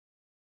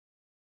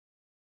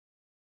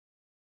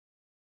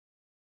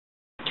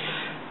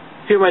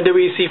Here are my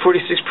WEC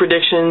 46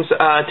 predictions.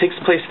 It takes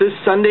place this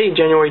Sunday,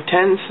 January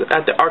 10th,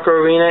 at the Arco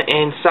Arena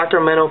in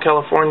Sacramento,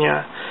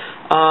 California.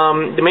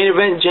 The main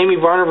event, Jamie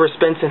Varner versus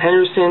Benson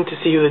Henderson to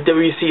see who the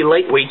WEC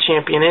lightweight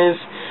champion is.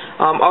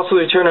 Also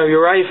the return of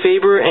Urijah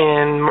Faber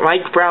and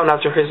Mike Brown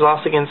after his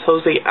loss against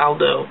Jose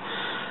Aldo.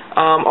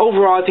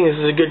 Overall, I think this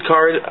is a good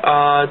card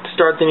to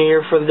start the new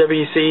year for the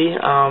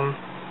WEC.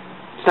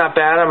 It's not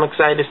bad. I'm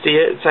excited to see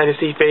it. Excited to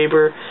see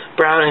Faber,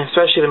 Brown, and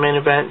especially the main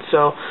event.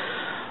 So,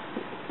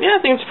 yeah,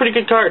 I think it's a pretty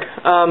good card.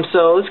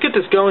 So let's get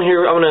this going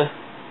here. I'm going to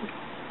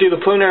do the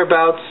preliminary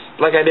bouts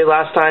like I did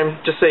last time,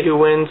 just say who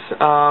wins.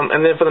 And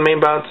then for the main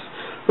bouts,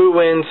 who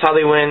wins, how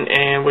they win,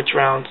 and which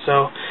round.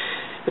 So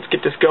let's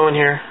get this going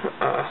here.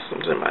 I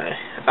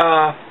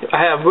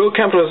have Will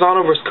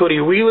Campuzano versus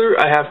Coty Wheeler.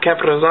 I have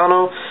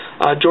Campuzano.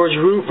 George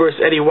Roop versus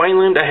Eddie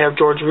Wineland. I have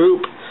George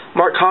Roop.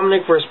 Mark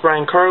Hominick versus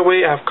Brian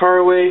Caraway. I have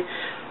Caraway.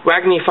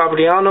 Wagnney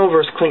Fabiano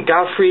versus Clint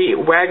Godfrey.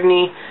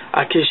 Wagnney.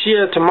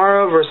 Akitoshi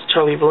Tamura versus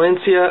Charlie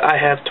Valencia. I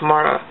have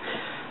Tamura.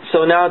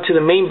 So now to the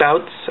main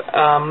bouts.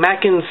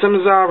 Mackens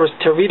Semerzier versus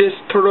Deividas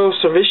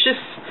Taurosevicius.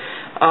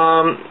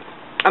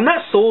 I'm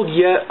not sold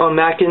yet on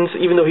Mackens,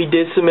 even though he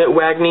did submit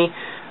Wagnney.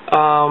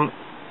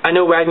 I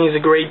know Wagnney is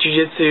a great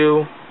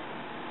jiu-jitsu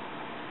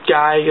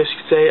guy, I guess you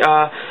could say,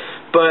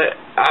 but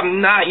I'm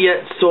not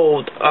yet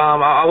sold.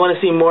 I want to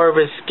see more of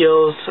his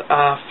skills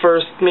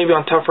first, maybe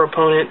on tougher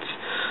opponents.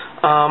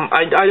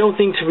 I don't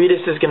think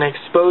Deividas is going to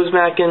expose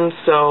Mackens,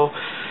 so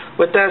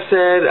with that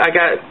said, I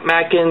got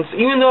Mackens,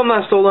 even though I'm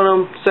not sold on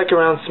him, second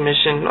round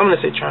submission. I'm going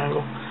to say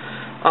triangle.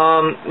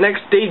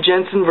 Next,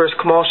 JENSEN versus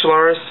Kamal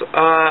Shalorus.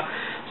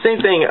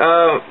 Same thing.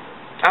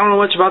 I don't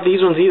know much about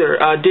these ones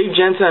either.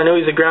 JENSEN, I know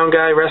he's a ground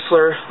guy,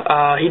 wrestler.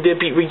 He did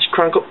beat Richard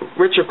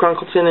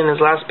Crunkleton in his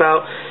last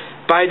bout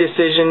by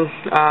decision.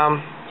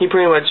 He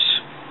pretty much,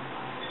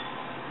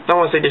 I don't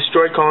want to say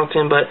destroyed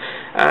Crunkleton, but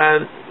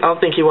I don't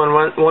think he won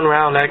one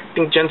round. I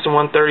think JENSEN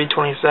won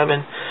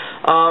 30-27.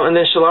 And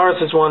then Shalorus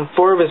has won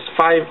 4 of his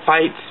 5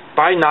 fights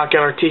by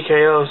knockout or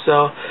TKO.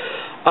 So,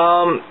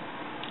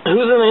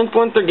 who's going to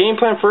influence their game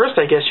plan first,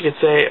 I guess you could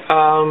say.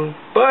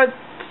 But at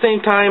the same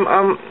time,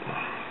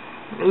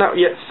 not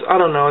yet. I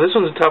don't know. This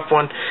one's a tough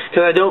one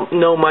because I don't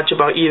know much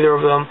about either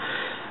of them.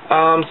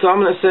 So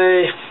I'm gonna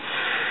say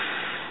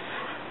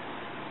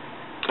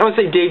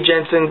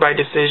JENSEN by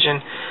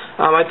decision.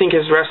 I think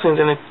his wrestling's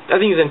I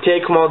think he's gonna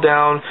take Kamal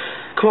down.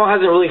 Kamal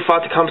hasn't really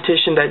fought the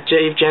competition that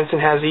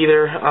JENSEN has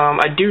either.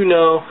 I do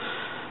know.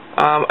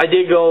 I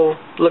did go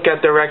look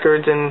at their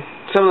records, and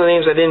some of the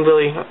names I didn't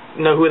really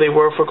know who they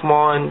were for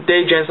Kamal, and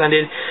JENSEN I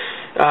did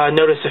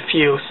notice a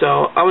few.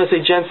 So I'm going to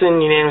say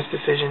JENSEN, unanimous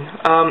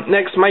decision.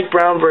 Next, Mike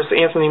Brown versus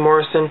Anthony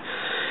Morrison.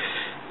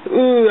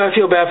 Ooh, I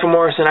feel bad for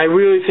Morrison. I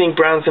really think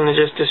Brown's going to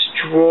just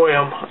destroy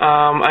him.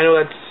 I know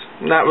that's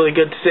not really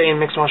good to say in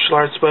mixed martial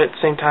arts, but at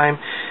the same time,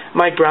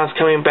 Mike Brown's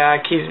coming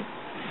back. I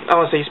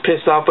don't want to say he's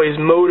pissed off, but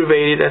he's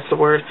motivated, that's the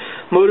word.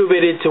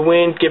 Motivated to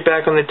win, get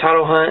back on the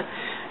title hunt,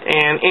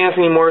 and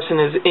Anthony Morrison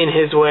is in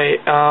his way.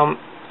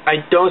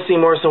 I don't see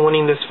Morrison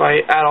winning this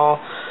fight at all.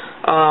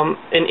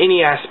 In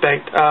any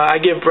aspect.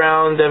 I give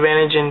Brown the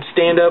advantage in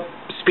stand-up,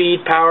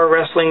 speed, power,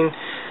 wrestling,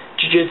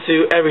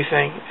 jiu-jitsu,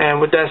 everything.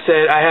 And with that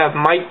said, I have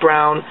Mike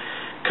Brown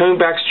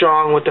coming back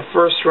strong with the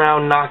first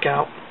round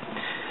knockout.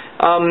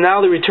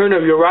 Now the return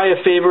of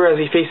Urijah Faber as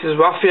he faces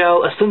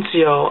Raphael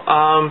Assuncao.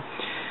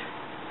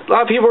 A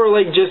lot of people are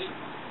like just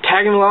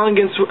tagging along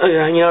against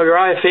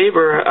Urijah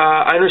Faber.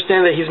 I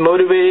understand that he's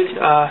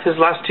motivated. His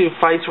last 2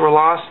 fights were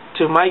lost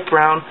to Mike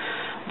Brown.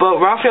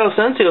 But Raphael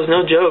Assuncao is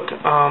no joke.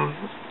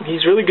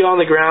 He's really good on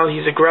the ground.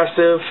 He's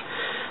aggressive.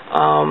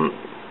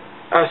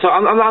 So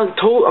I'm not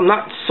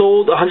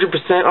sold 100%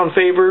 on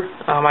Faber.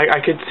 I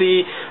could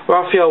see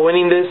Raphael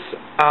winning this,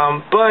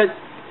 but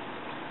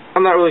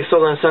I'm not really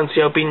sold on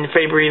Assuncao beating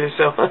Faber either.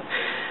 So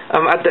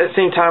at the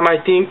same time, I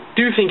do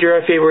think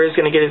Urijah Faber is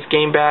going to get his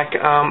game back.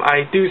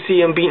 I do see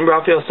him beating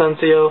Raphael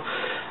Assuncao.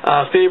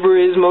 Faber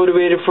is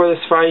motivated for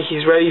this fight.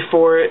 He's ready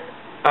for it.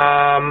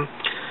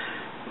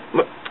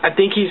 I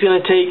think he's going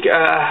to take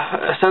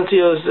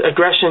Assuncao's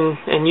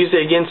aggression and use it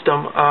against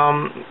him.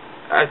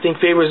 I think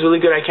Faber is really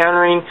good at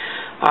countering.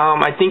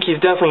 I think he's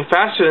definitely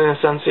faster than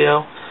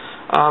Assuncao.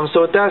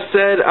 So with that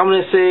said, I'm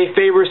going to say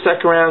Faber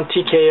second round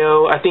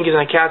TKO. I think he's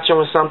going to catch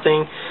him with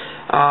something,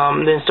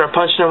 then start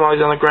punching him while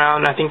he's on the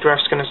ground. I think the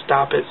ref's going to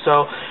stop it.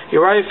 So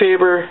Urijah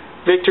Faber,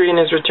 victory in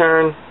his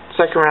return,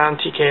 second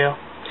round TKO.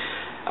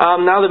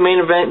 Now the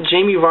main event,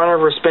 Jamie Varner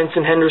versus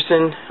Benson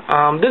Henderson.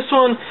 This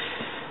one,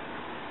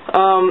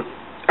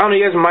 I don't know,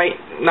 you guys might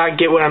not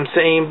get what I'm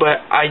saying,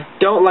 but I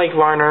don't like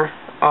Varner.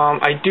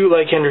 I do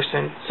like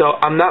Henderson. So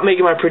I'm not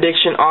making my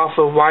prediction off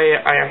of why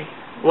I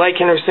like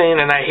Henderson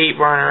and I hate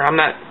Varner. I'm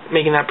not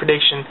making that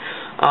prediction.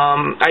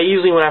 I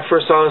usually, when I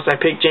first saw this, I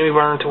picked Jamie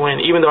Varner to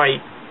win, even though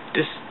I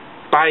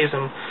despise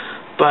him.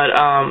 But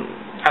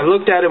I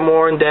looked at it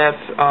more in depth.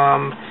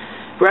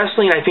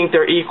 Wrestling, I think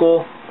they're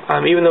equal.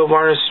 Even though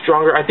Varner's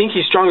stronger, I think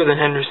he's stronger than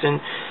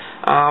Henderson.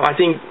 I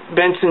think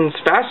Benson's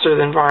faster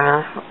than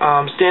Varner.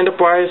 Stand-up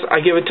wise, I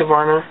give it to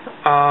Varner.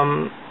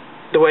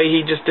 the way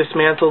he just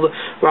dismantled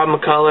Rob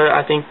McCullough,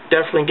 I think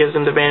definitely gives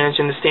him the advantage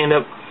in the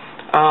stand-up.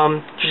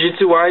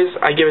 Jiu-jitsu-wise,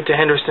 I give it to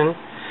Henderson.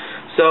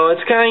 So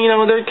it's kind of, you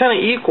know, they're kind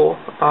of equal.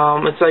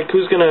 It's like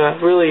who's going to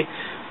really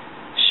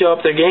show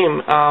up their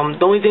game.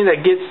 The only thing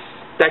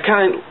that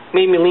kind of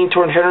made me lean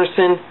toward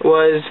Henderson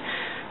was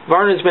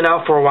Varner's been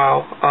out for a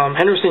while.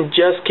 Henderson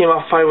just came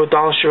off a fight with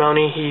Donald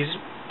Cerrone. He's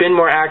been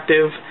more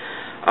active.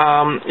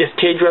 Is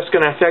cage rest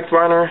going to affect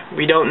Varner?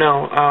 We don't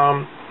know.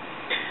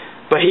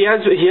 But he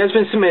has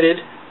been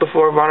submitted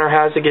before, Varner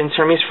has, against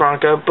Hermes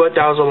Franca, but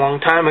that was a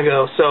long time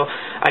ago. So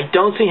I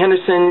don't see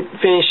Henderson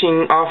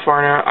finishing off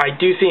Varner. I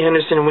do see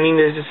Henderson winning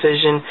this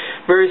decision,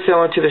 very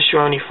similar to the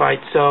Cerrone fight.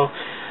 So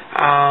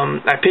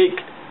I pick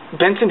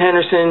Benson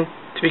Henderson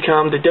to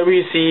become the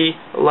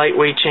WC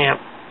lightweight champ.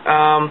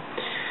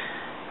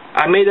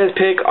 I made that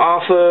pick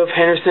off of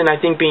Henderson, I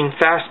think, being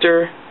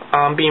faster,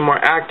 being more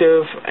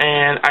active,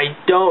 and I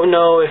don't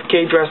know if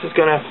cage rest is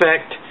going to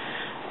affect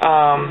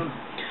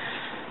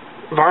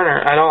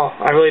Varner at all.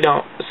 I really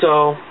don't.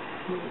 So,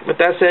 with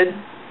that said,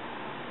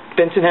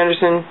 Benson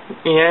Henderson,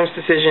 unanimous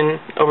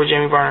decision over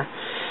Jamie Varner.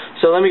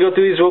 So let me go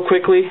through these real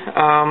quickly.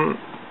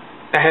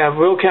 I have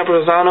Will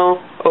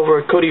Campuzano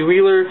over Coty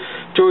Wheeler,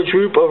 George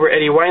Roop over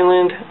Eddie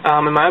Wineland,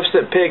 and my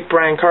upset pick,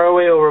 Brian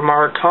Caraway over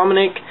Mark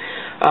Hominick,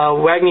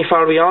 Wagnney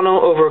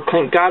Fabiano over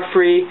Clint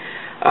Godfrey,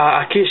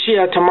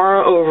 Akitoshi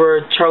Tamura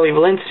over Charlie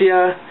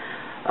Valencia.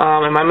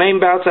 In my main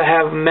bouts, I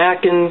have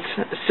Mackens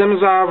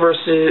Semerzier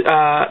versus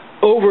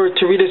over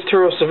Deividas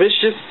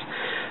Taurosevicius.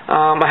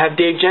 I have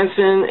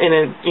Jansen in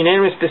a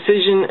unanimous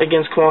decision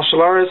against Kamal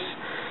Shalorus.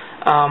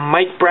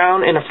 Mike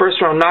Brown in a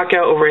first-round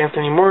knockout over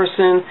Anthony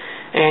Morrison,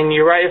 and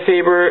Urijah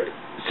Faber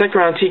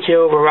second-round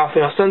TKO over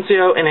Raphael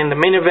Assuncao. And in the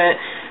main event,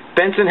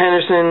 Benson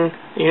Henderson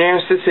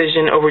unanimous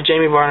decision over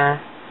Jamie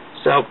Varner.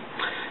 So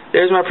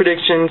there's my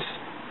predictions.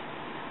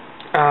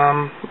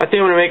 I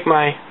think I'm gonna make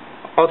my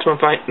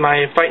ultimate fight,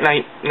 my fight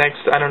night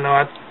next. I don't know.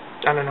 I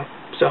don't know.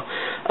 So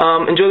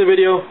enjoy the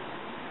video.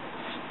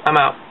 I'm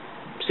out.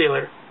 See you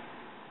later.